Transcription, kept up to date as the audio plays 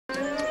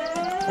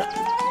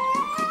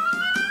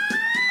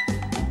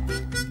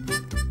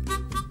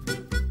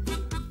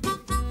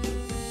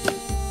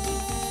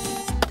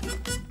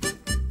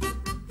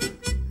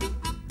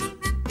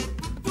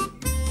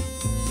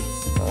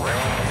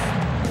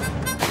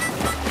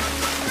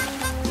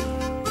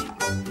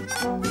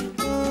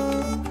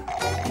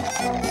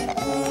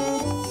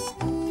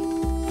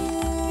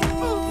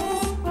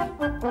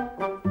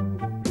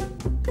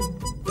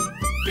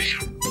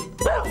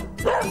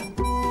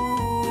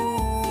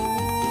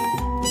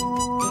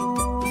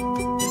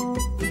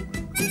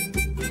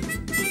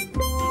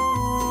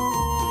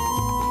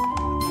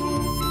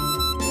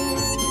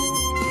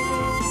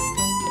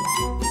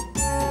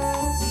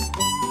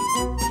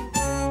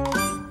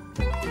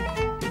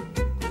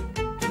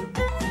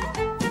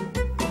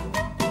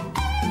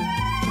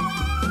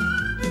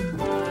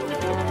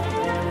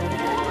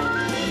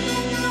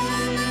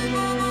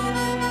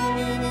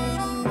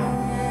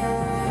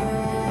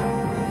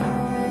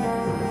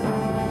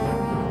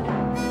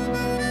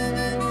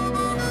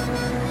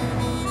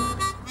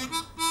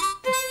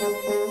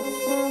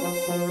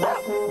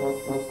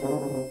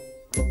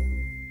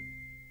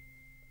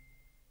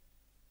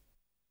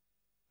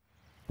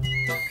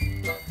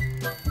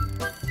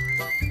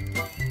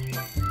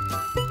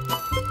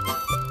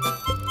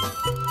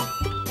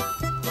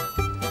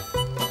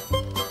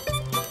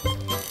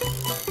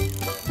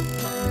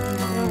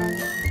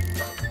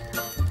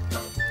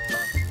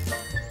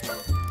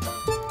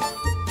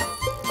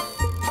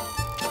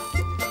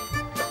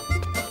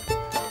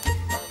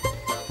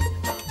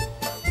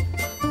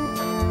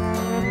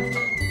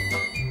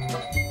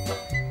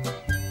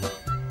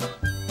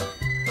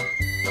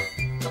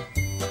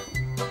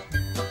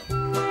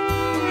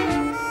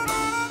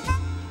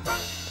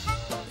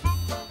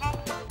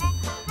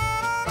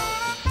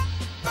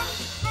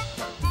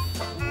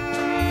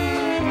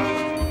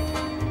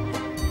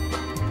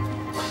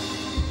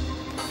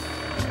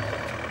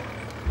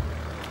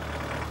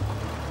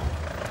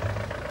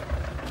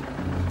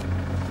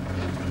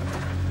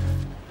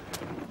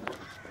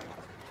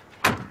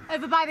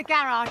Over by the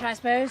garage, I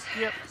suppose.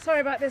 Yep. Sorry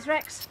about this,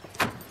 Rex.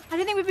 I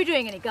don't think we'll be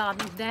doing any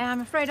gardening today.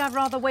 I'm afraid I've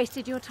rather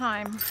wasted your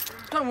time.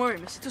 Don't worry,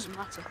 miss. It doesn't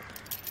matter.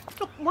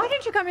 Look, why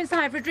don't you come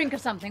inside for a drink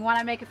of something while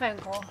I make a phone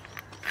call?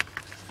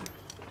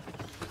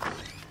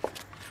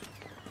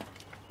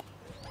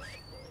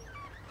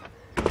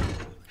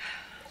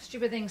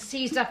 Stupid thing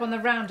seized up on the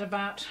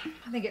roundabout.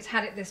 I think it's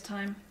had it this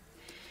time.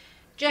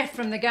 Jeff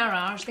from the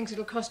garage thinks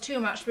it'll cost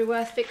too much to be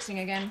worth fixing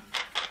again.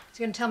 He's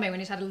going to tell me when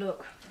he's had a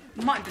look.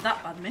 It mightn't be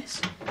that bad,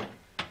 miss.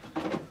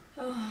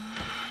 Oh,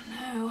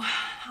 no.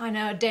 I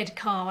know a dead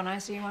car when I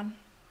see one.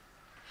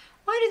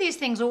 Why do these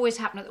things always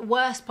happen at the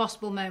worst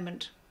possible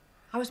moment?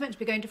 I was meant to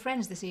be going to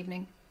friends this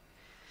evening.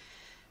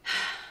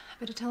 I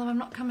better tell them I'm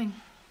not coming.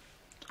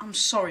 I'm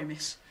sorry,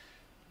 miss.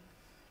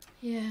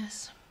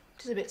 Yes,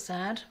 it is a bit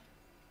sad.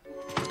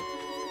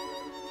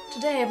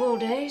 Today of all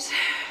days.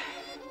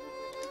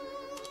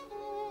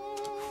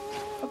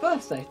 Her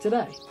birthday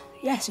today?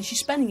 Yes, and she's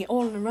spending it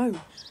all on her own.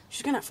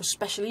 She's going out for a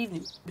special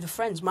evening with her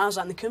friends miles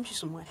out in the country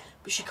somewhere,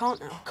 but she can't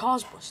now. Her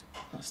car's busted.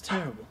 That's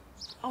terrible.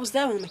 I was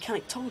there when the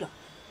mechanic told her.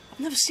 I've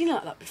never seen her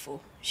like that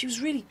before. She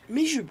was really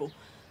miserable.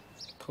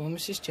 Poor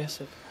Mrs.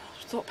 Jessup.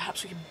 I thought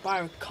perhaps we could buy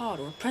her a card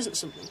or a present or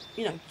something.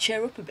 You know,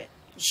 cheer up a bit.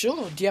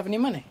 Sure. Do you have any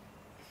money?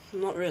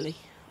 Not really.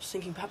 I was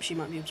thinking perhaps she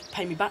might be able to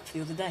pay me back for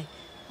the other day.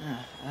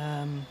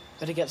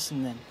 Better get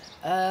some then.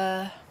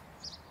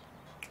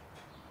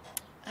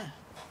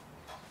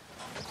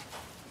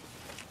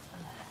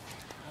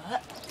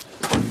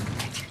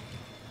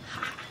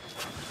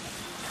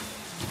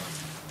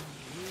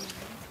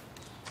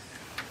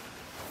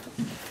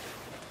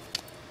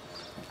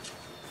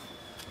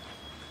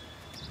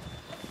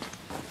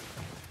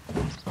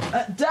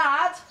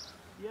 Dad?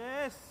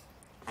 Yes?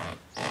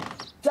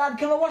 Dad,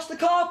 can I wash the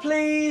car,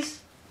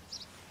 please?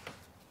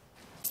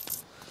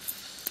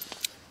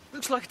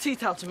 Looks like a tea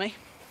towel to me.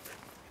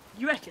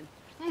 You reckon?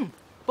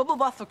 Bubble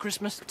bath for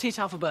Christmas, tea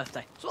towel for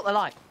birthday. It's what they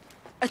like.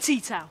 A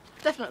tea towel?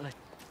 Definitely.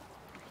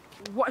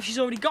 What if she's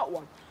already got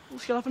one? Well,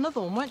 she'll have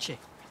another one, won't she?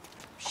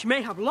 She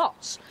may have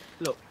lots.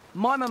 Look,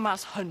 my mum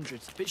has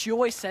hundreds, but she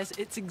always says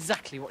it's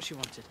exactly what she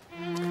wanted.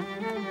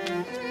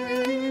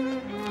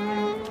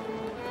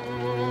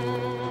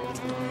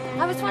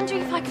 I was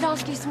wondering if I could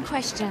ask you some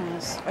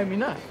questions. Oh, me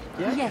no.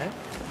 Yeah? Yeah.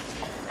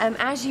 Okay.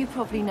 As you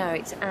probably know,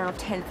 it's our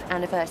 10th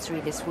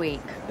anniversary this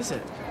week. Is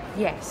it?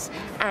 Yes.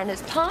 And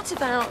as part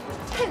of our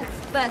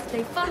 10th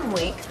birthday fun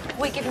week,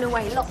 we're giving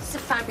away lots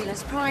of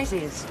fabulous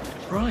prizes.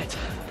 Right.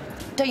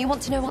 Don't you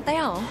want to know what they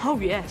are? Oh,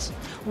 yes.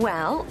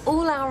 Well,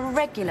 all our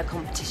regular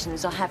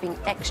competitions are having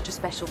extra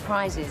special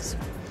prizes.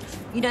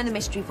 You know the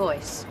Mystery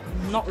Voice?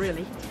 Not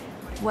really.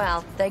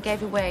 Well, they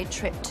gave away a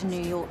trip to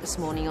New York this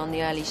morning on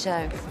the early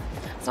show.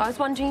 So I was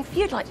wondering if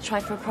you'd like to try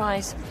for a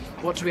prize.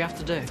 What do we have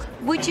to do?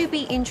 Would you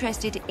be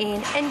interested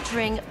in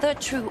entering the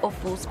True or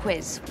False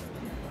quiz?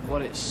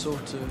 What it's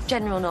sort of...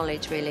 General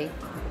knowledge, really.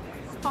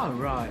 Oh,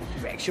 right.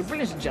 Rex, you're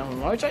brilliant at general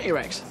knowledge, aren't you,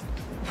 Rex?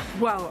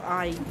 Well,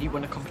 You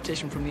won a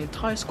competition from the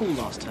entire school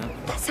last term.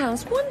 That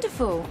sounds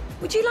wonderful.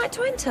 Would you like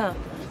to enter?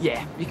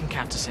 Yeah, you can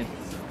count us in.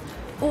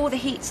 All the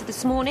heats are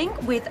this morning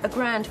with a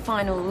grand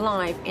final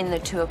live in the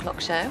 2 o'clock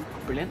show.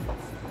 Brilliant.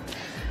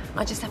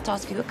 I just have to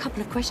ask you a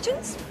couple of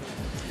questions.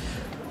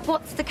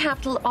 What's the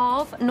capital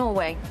of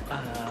Norway?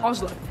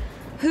 Oslo.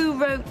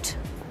 Who wrote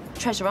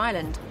Treasure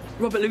Island?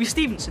 Robert Louis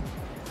Stevenson.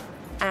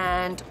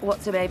 And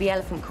what's a baby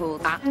elephant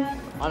called?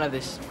 I know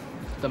this.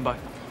 Dumbo.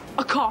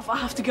 A calf, I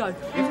have to go.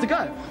 You have to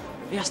go?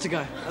 He has to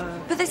go.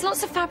 But there's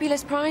lots of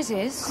fabulous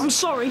prizes. I'm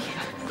sorry.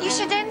 You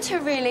should enter,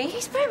 really.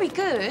 He's very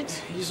good.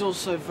 He's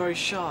also very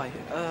shy.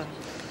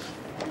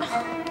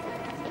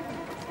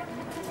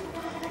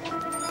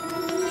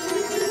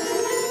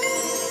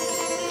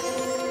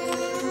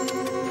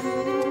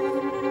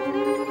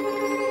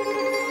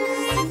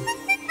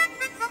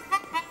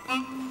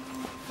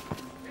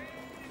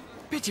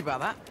 Pity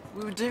about that.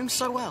 We were doing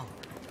so well.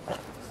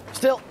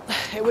 Still,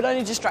 it would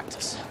only distract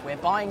us. We're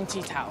buying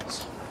tea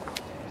towels.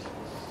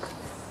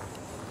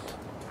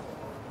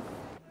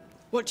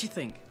 What do you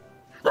think?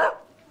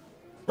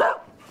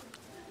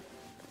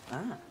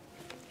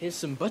 Here's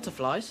some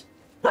butterflies.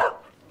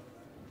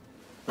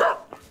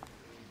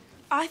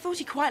 I thought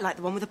he quite liked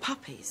the one with the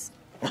puppies.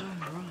 Oh,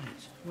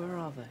 right. Where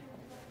are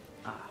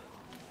they?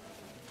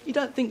 You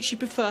don't think she'd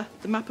prefer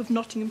the map of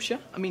Nottinghamshire?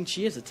 I mean,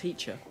 she is a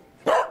teacher.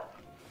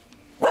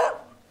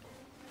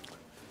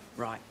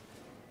 Right.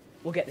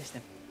 We'll get this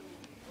then.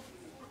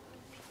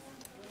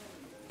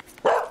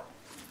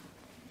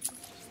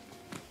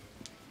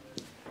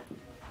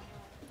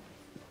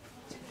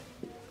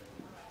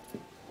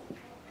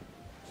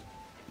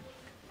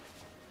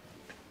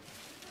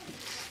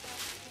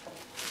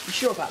 You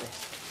sure about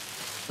this?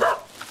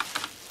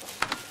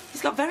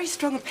 He's got very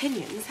strong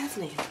opinions,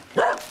 hasn't he?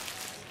 I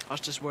was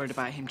just worried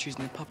about him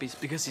choosing the puppies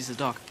because he's a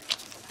dog.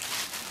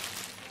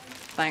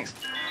 Thanks.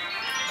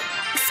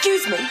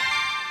 Excuse me.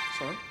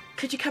 Sorry?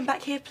 Could you come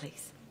back here,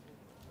 please?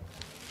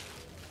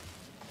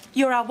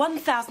 You're our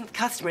 1000th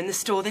customer in the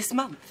store this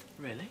month.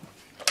 Really?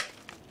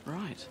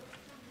 Right.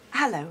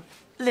 Hello,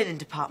 linen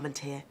department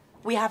here.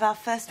 We have our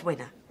first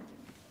winner.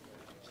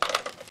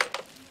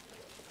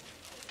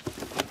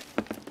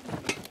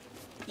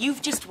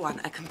 You've just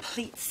won a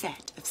complete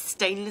set of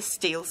stainless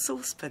steel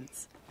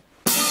saucepans.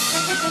 I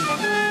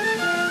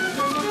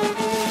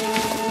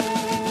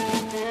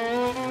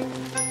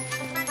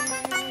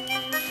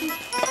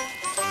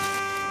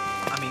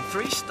mean,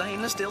 3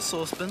 stainless steel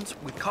saucepans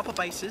with copper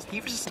bases,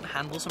 heat-resistant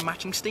handles and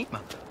matching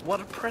steamer. What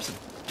a present.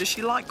 Does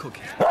she like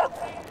cooking?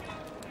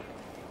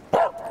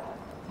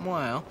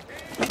 Well...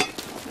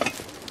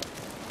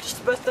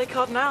 just a birthday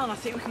card now and I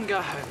think we can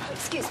go home.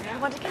 Excuse me, I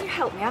wonder, can you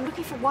help me? I'm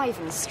looking for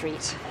Wyvern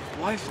Street.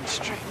 Wyvern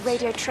Street?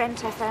 Radio Trent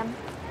FM.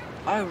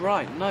 Oh,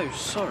 right. No,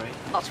 sorry.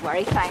 Not to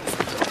worry, thanks.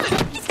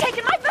 He's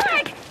taken my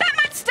bag! That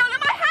man's stolen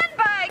my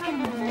handbag!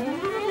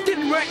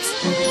 Didn't Rex?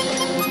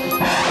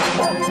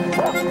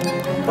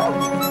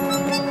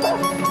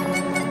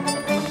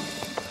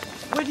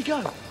 Where'd he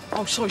go?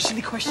 Oh, sorry,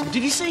 silly question.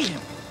 Did you see him?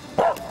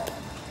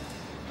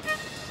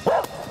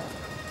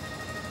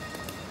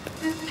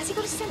 Has he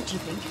got a scent, do you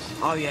think?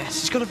 Oh,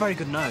 yes. He's got a very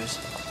good nose.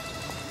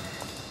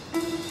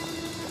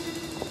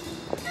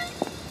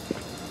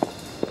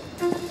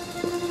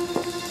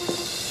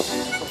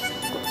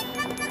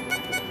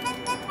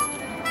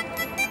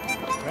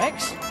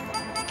 Rex?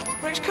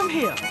 Rex, come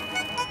here.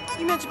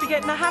 You meant to be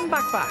getting a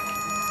handbag back.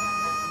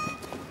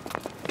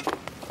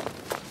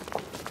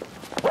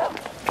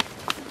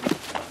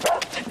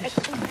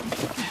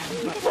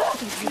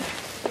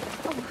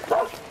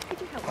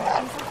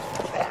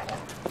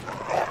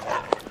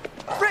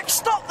 Rex,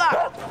 stop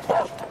that!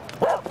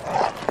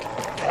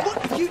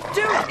 What are you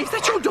doing? Is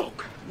that your dog?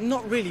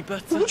 Not really,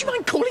 but... Well, would you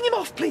mind calling him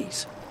off,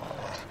 please?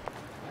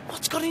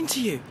 What's got into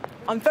you?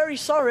 I'm very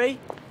sorry.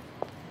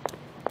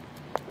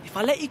 If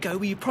I let you go,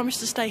 will you promise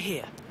to stay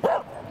here?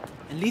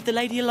 And leave the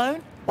lady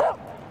alone?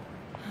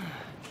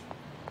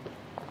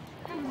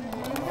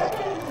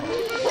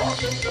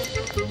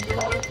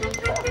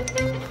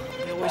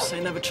 They always say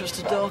never trust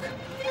a dog.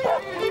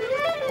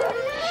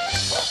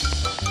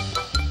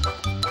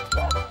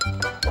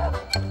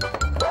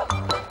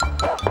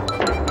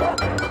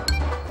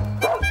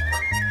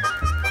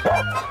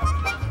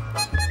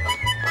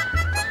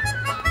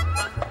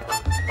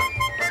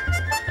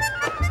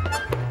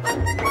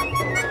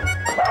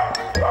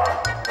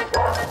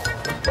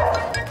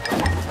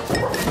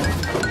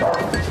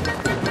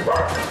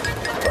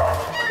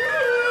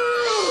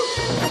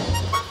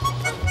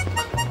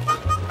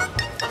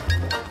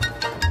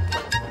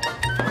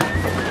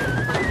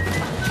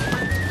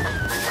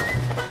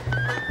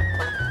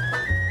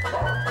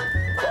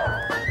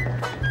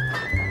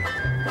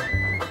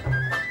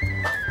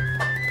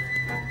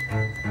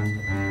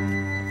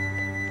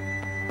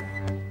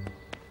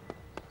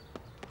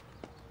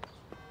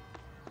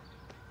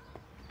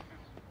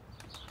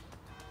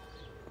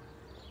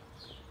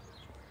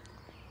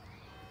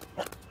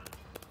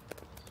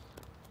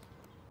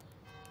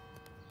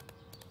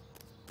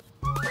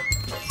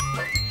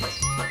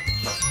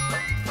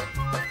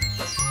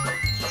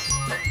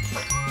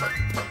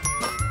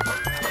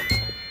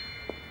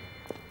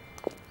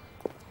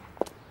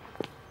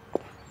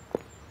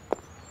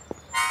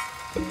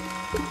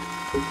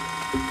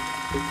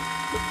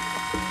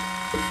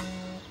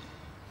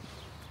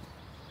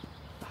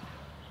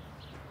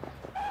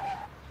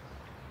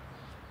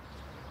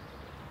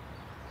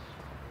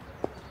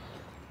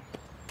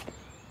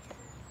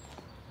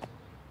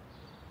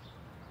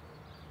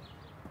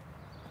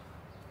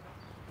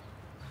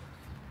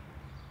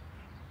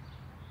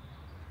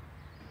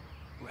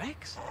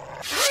 Rex?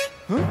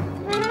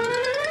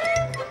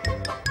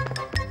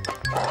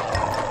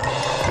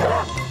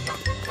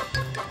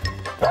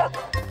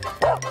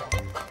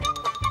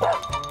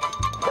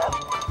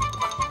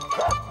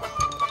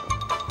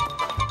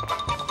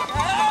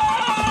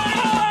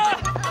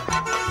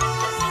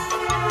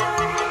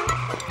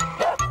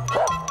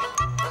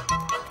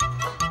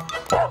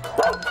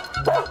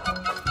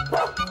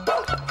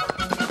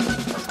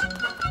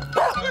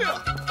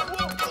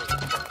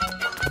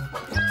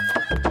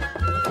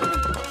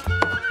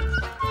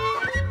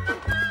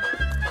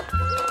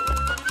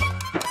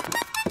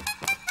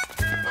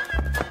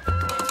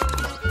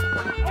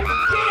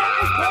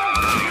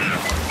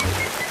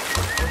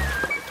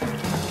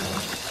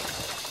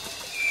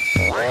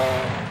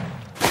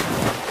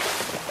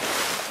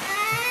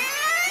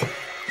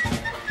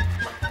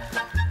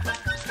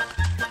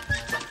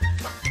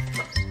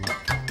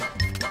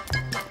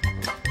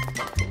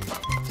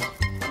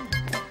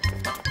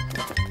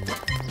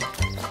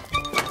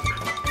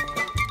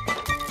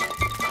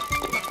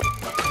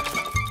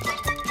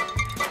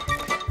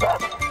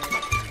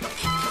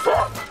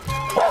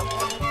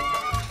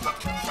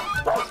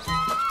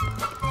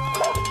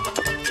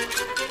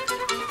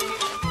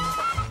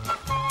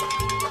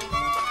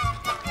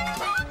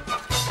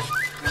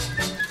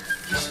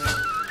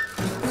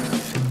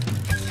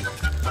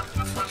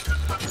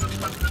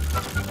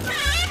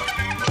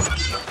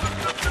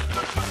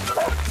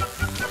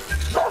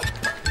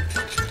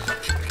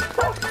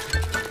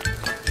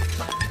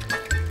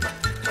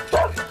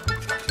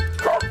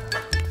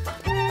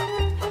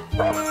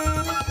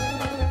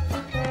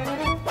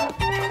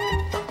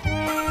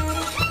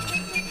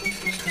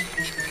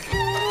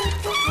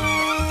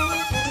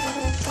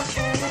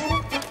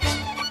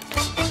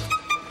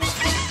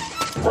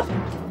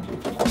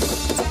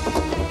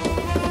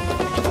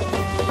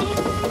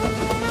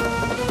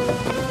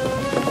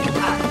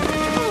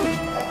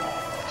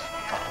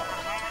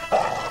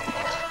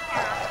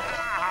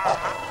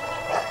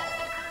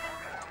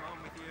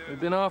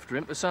 been after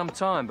him for some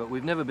time, but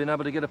we've never been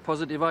able to get a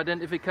positive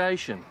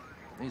identification.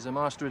 He's a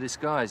master of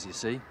disguise, you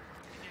see.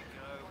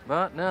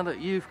 But now that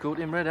you've caught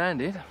him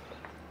red-handed,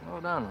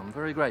 well done, I'm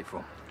very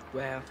grateful.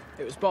 Well,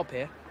 it was Bob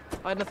here.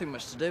 I had nothing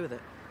much to do with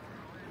it.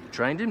 You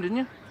trained him, didn't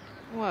you?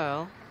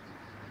 Well...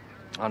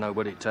 I know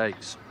what it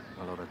takes.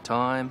 A lot of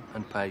time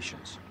and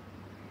patience.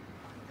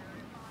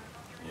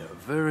 You're a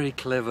very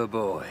clever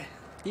boy.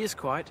 He is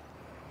quite.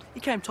 He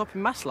came top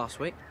in maths last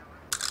week.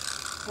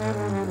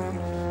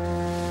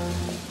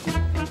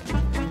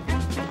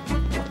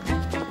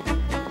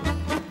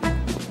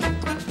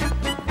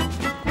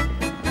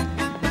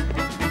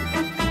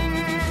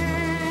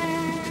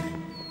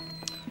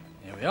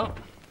 Here we are.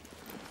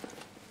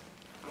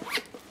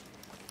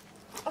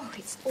 Oh,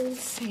 it's all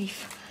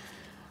safe.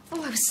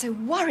 Oh, I was so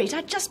worried.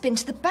 I'd just been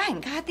to the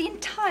bank. I had the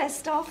entire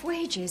staff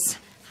wages.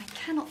 I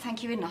cannot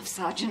thank you enough,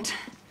 Sergeant.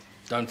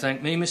 Don't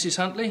thank me, Mrs.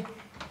 Huntley.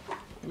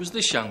 It was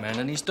this young man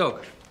and his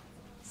dog.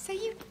 So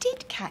you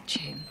did catch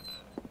him?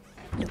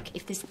 Look,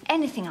 if there's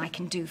anything I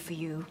can do for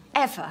you,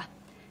 ever,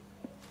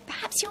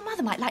 perhaps your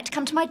mother might like to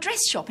come to my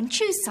dress shop and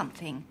choose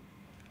something.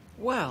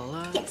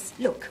 Well, Yes,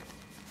 look.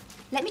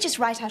 Let me just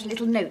write out a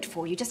little note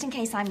for you, just in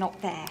case I'm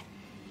not there.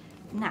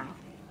 Now,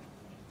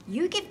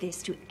 you give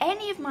this to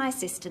any of my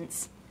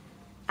assistants,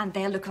 and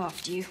they'll look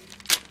after you.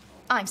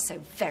 I'm so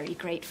very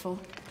grateful.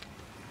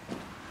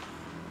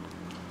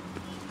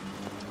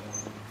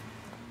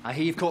 I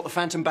hear you've caught the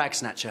phantom bag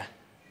snatcher.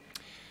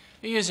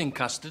 He is in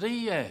custody,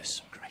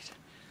 yes. Great.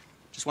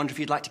 Just wonder if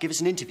you'd like to give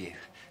us an interview.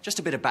 Just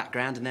a bit of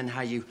background and then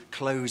how you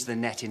close the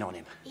net in on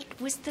him. It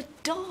was the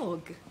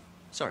dog.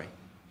 Sorry.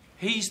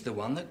 He's the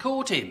one that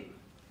caught him.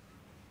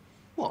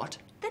 What?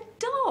 The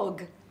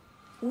dog.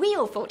 We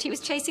all thought he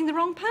was chasing the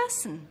wrong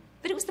person,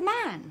 but it was the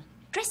man,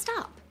 dressed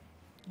up.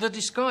 The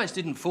disguise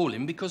didn't fool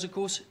him because, of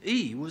course,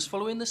 he was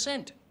following the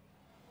scent.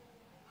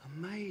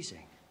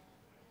 Amazing.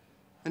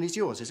 And he's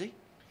yours, is he?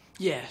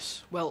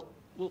 yes. Well,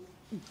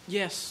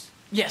 yes.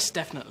 Yes,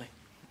 definitely.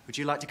 Would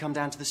you like to come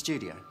down to the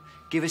studio?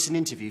 Give us an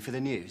interview for the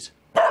news?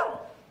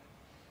 Oh,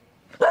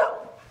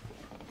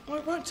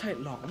 it won't take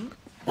long.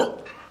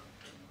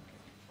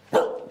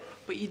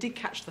 But you did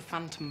catch the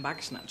phantom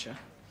bag snatcher.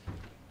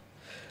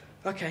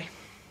 OK.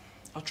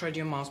 I'll trade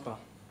you a Mars bar.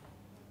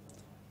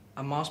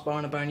 A Mars bar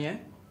and a Bonnier.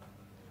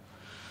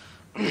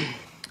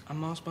 A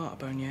Mars bar, a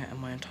Bonnier, and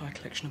my entire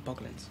collection of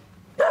boglins.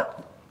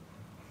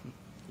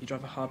 You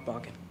drive a hard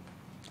bargain.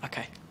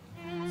 OK.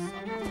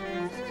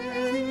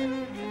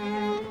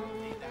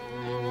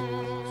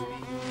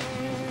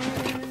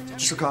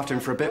 Just look after him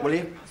for a bit, will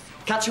you?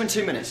 Catch you in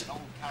 2 minutes.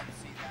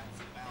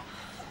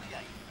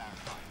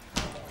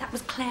 That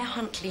was Claire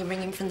Huntley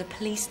ringing from the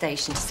police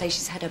station to say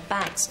she's had her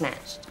bag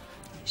snatched.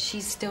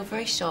 She's still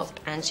very shocked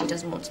and she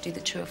doesn't want to do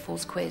the true or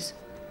false quiz.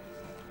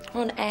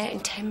 We're on air in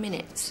 10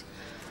 minutes.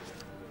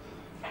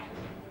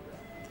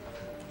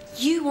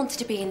 You wanted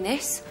to be in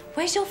this.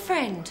 Where's your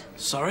friend?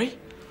 Sorry?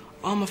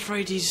 I'm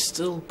afraid he's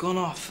still gone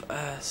off.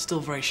 Still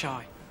very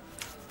shy.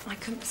 I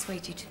couldn't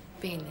persuade you to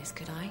be in this,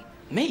 could I?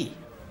 Me?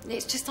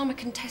 It's just I'm a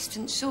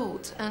contestant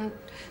short and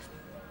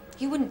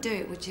you wouldn't do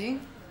it, would you?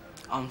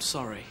 I'm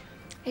sorry.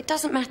 It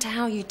doesn't matter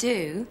how you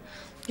do.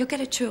 You'll get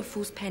a true or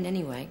false pen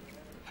anyway.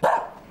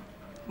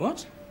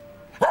 What?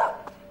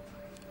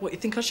 What, you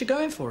think I should go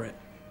in for it?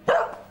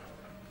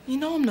 You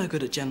know I'm no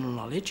good at general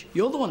knowledge.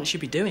 You're the one that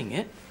should be doing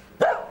it.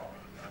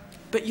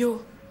 But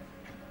you're...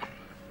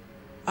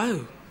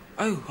 Oh,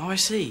 I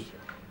see.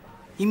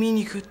 You mean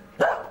you could...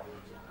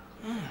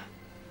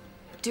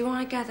 Do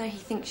I gather he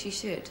thinks you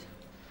should?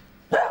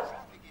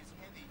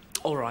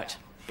 All right,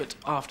 but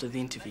after the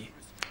interview.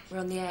 We're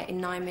on the air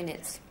in 9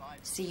 minutes.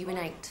 See you in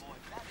 8.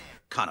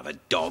 Can't have a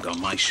dog on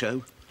my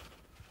show.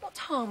 What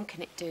harm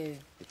can it do?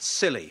 It's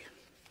silly.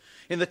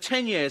 In the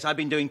 10 years I've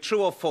been doing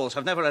true or false,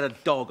 I've never had a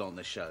dog on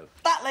the show.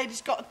 That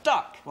lady's got a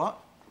duck. What?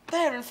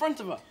 There, in front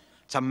of her.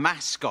 It's a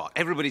mascot.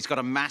 Everybody's got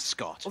a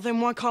mascot. Well,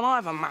 then why can't I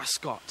have a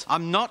mascot?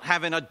 I'm not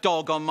having a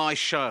dog on my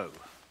show.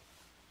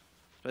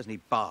 Suppose he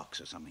barks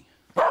or something.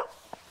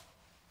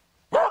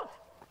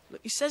 Look,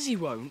 he says he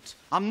won't.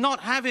 I'm not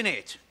having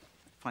it.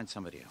 Find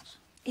somebody else.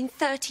 In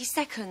 30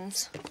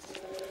 seconds.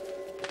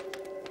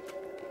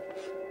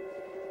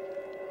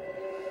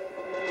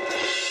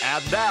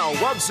 And now,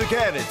 once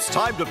again, it's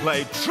time to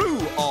play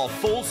True or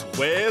False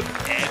with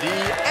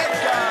Eddie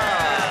Edgar.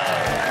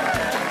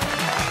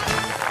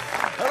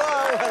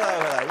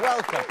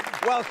 Hello.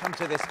 Welcome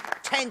to this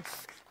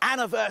 10th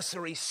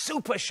anniversary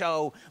super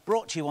show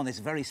brought to you on this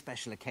very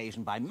special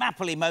occasion by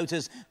Mapley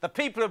Motors, the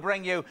people who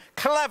bring you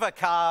clever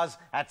cars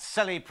at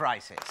silly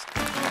prices.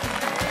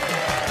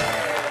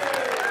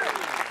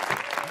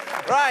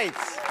 Right,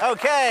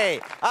 OK.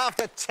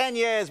 After 10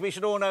 years, we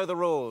should all know the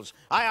rules.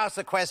 I ask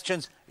the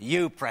questions,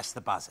 you press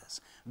the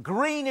buzzers.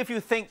 Green if you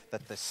think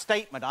that the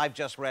statement I've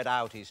just read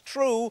out is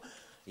true,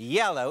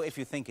 yellow if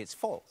you think it's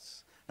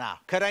false. Now,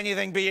 could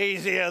anything be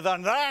easier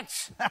than that?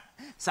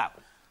 So,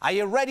 are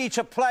you ready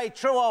to play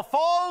true or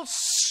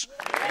false?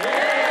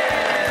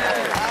 Yeah!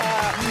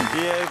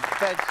 You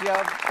bet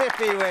your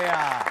bippy we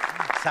are.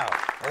 So,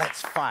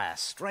 let's fire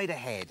straight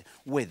ahead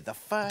with the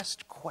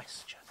first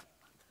question.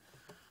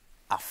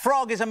 A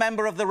frog is a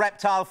member of the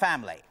reptile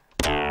family.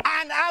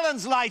 And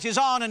Alan's light is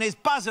on and his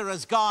buzzer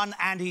has gone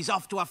and he's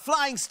off to a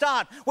flying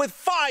start with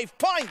 5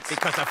 points.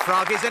 Because a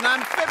frog is an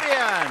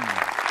amphibian.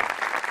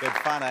 Good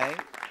fun, eh?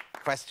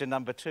 Question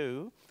number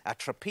 2. A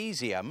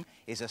trapezium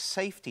is a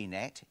safety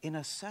net in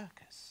a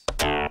circus.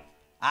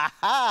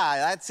 Aha,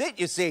 that's it,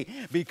 you see,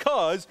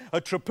 because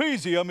a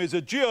trapezium is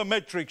a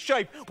geometric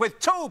shape with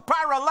 2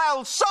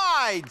 parallel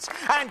sides.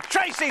 And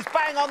Tracy's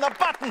bang on the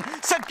button,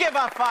 so give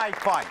her 5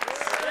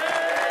 points.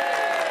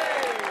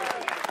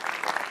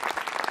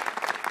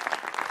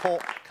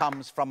 Cork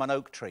comes from an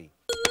oak tree.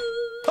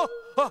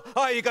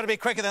 Oh, you've got to be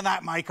quicker than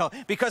that, Michael,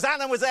 because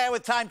Alan was there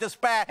with time to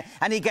spare,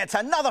 and he gets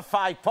another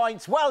 5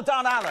 points. Well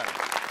done, Alan.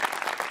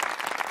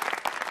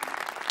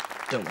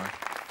 Don't worry.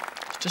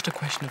 It's just a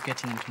question of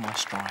getting into my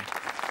stride.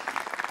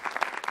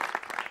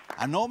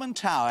 A Norman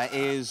tower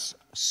is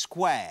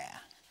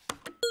square.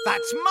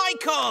 That's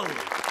Michael!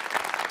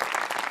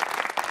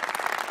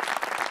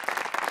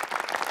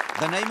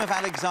 The name of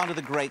Alexander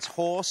the Great's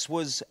horse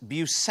was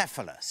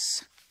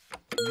Bucephalus.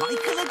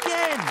 Michael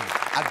again!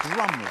 A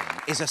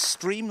drumlin is a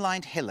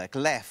streamlined hillock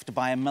left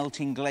by a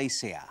melting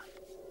glacier.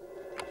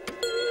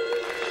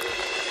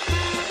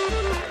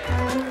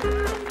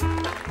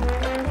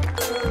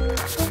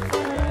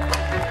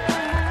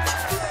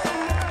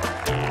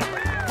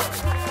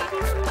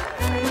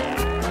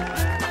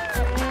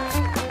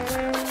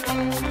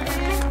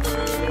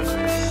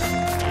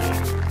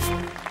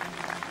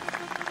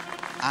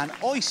 An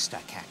oyster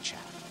catcher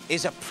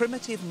is a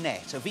primitive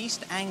net of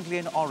East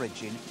Anglian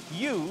origin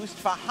used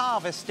for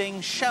harvesting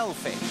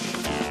shellfish.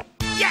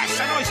 Yes,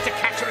 an oyster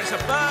catcher is a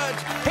bird.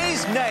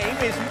 His name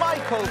is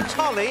Michael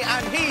Tully,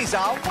 and he's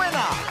our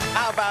winner.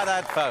 How about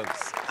that,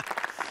 folks?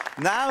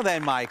 Now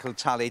then, Michael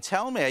Tully,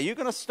 tell me, are you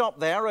going to stop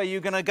there or are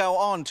you going to go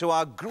on to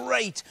our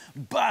great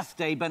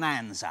birthday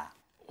bonanza?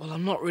 Well,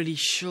 I'm not really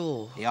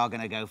sure. You are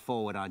going to go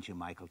forward, aren't you,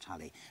 Michael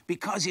Tully?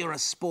 Because you're a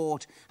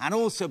sport and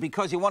also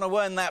because you want to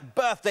earn that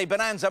birthday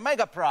bonanza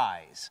mega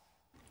prize.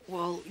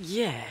 Well,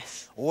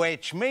 yes.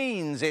 Which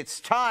means it's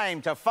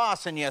time to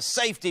fasten your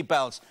safety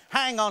belts,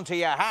 hang on to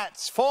your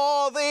hats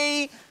for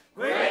the...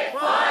 Quick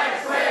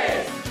Fire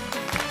Quiz!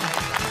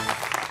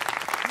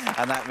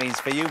 And that means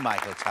for you,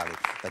 Michael Tully,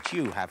 that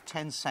you have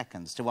 10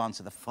 seconds to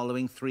answer the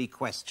following 3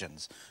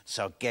 questions.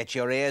 So get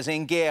your ears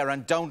in gear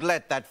and don't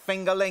let that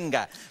finger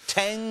linger.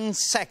 10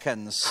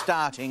 seconds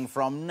starting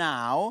from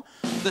now.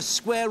 The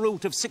square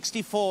root of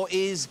 64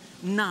 is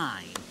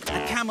 9.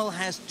 A camel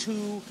has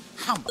 2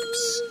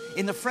 humps.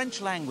 In the French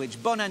language,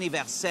 bon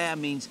anniversaire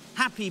means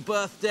happy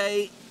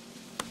birthday.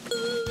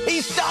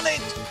 He's done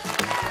it!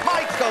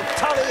 Michael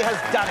Tully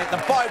has done it. The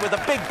boy with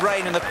the big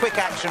brain and the quick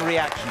action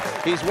reaction.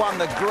 He's won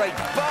the great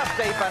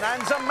birthday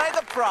bonanza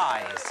mega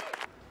prize.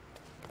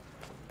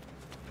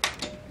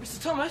 Mr.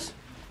 Thomas?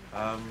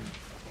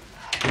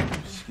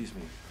 Excuse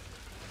me.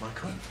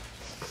 Michael?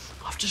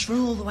 I've just run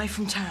all the way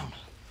from town.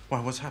 Why,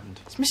 what's happened?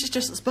 It's Mrs.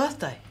 Jessup's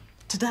birthday.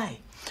 Today.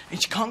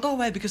 And she can't go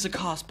away because the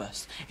car's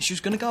burst. And she was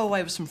going to go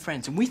away with some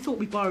friends. And we thought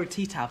we'd buy her a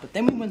tea towel, but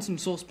then we went some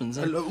saucepans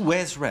and...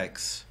 Where's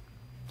Rex?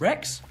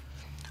 Rex?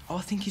 Oh,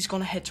 I think he's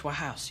gone ahead to our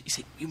house. You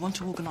see, we want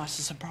to organise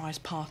a surprise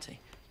party.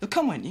 You'll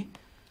come, won't you?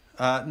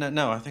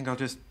 No, I think I'll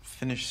just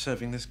finish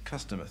serving this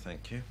customer,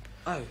 thank you.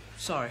 Oh,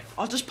 sorry.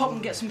 I'll just pop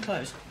and get some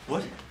clothes.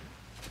 What?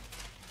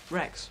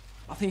 Rex,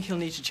 I think he'll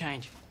need to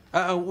change.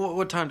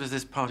 What time does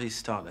this party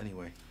start,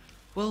 anyway?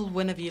 Well,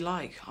 whenever you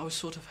like. I was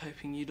sort of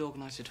hoping you'd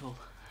organise it all.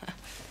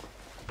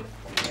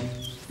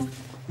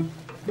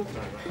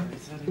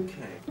 Is that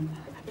okay?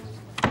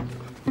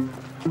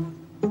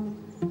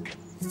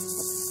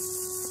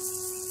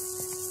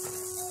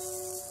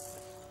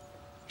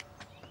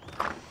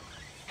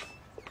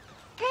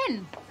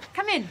 Ken,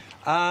 come in.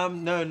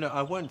 No,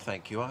 I won't,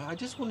 thank you. I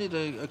just wanted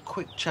a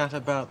quick chat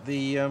about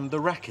the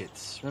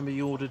rackets. Remember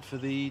you ordered for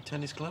the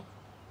tennis club?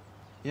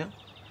 Yeah?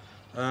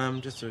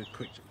 Just a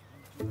quick...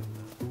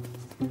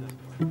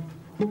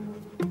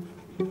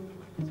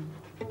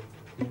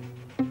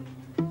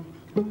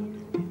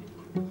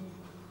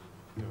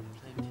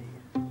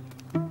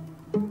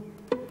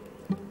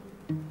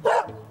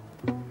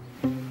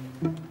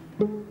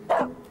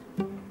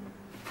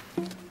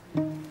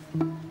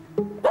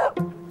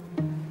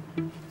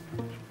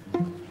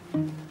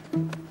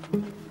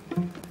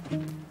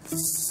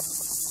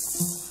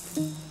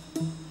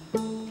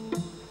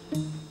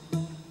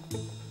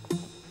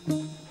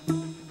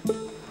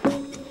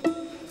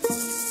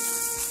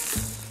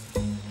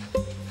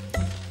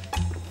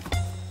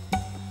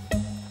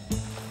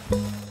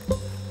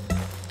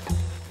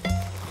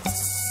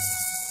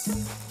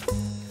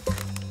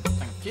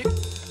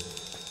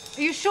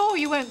 Are you sure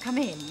you won't come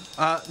in?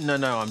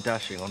 No, I'm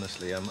dashing,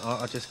 honestly.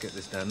 I'll just get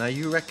this down. Now,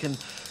 you reckon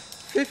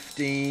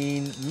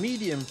 15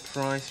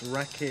 medium-price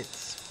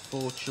rackets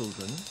for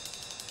children.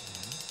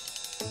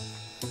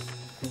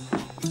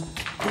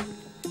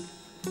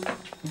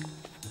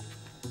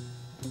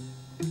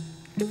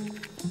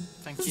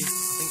 Thank you. I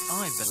think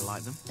I'd better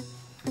like them.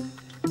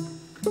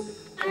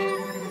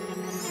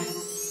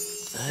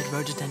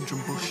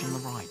 rhododendron bush on the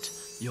right.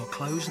 Your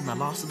clothes and the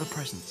last of the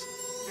presents.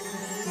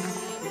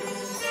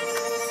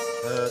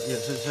 Yeah,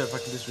 so if I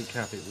can just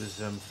recap, it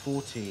was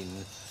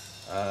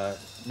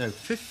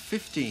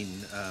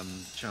 15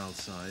 child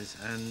size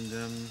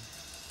and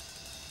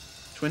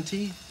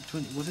 20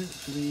 was it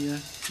for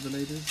the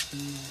ladies?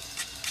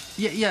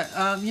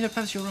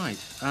 Perhaps you're right.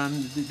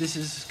 This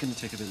is going to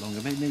take a bit longer.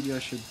 Maybe I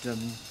should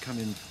come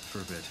in for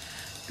a bit.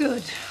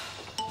 Good.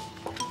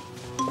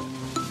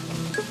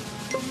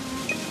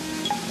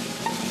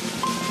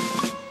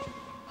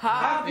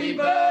 Happy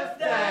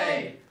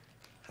birthday!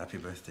 Happy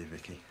birthday,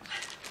 Vicky.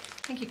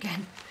 Thank you,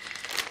 Ken.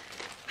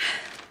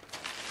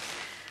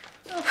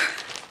 Oh,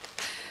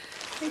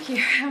 thank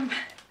you.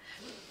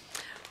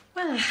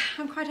 Well,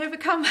 I'm quite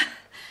overcome.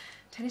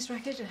 Tennis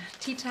racket, a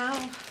tea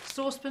towel,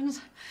 saucepans,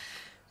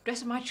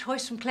 dress of my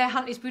choice from Claire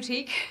Huntley's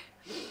boutique.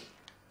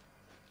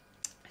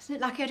 Isn't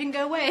it lucky I didn't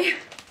go away?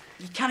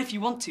 You can if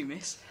you want to,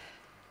 miss.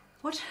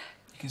 What?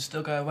 You can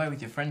still go away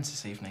with your friends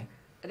this evening.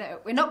 No,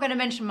 we're not going to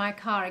mention my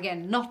car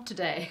again. Not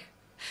today.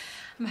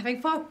 I'm having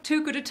far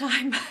too good a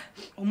time.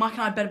 Well, Mike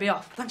and I better be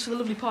off. Thanks for the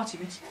lovely party,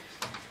 miss.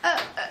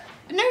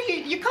 No,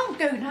 you can't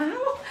go now.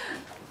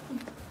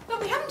 Well,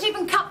 we haven't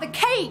even cut the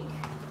cake.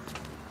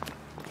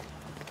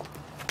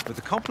 With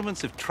the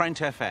compliments of Trent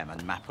FM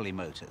and Mapley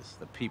Motors,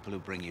 the people who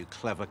bring you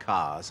clever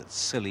cars at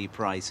silly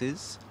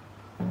prices.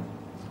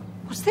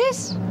 What's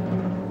this?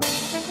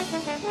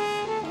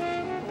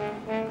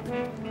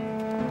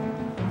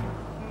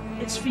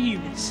 It's for you,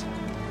 miss.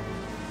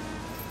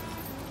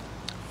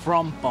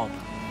 From Bob.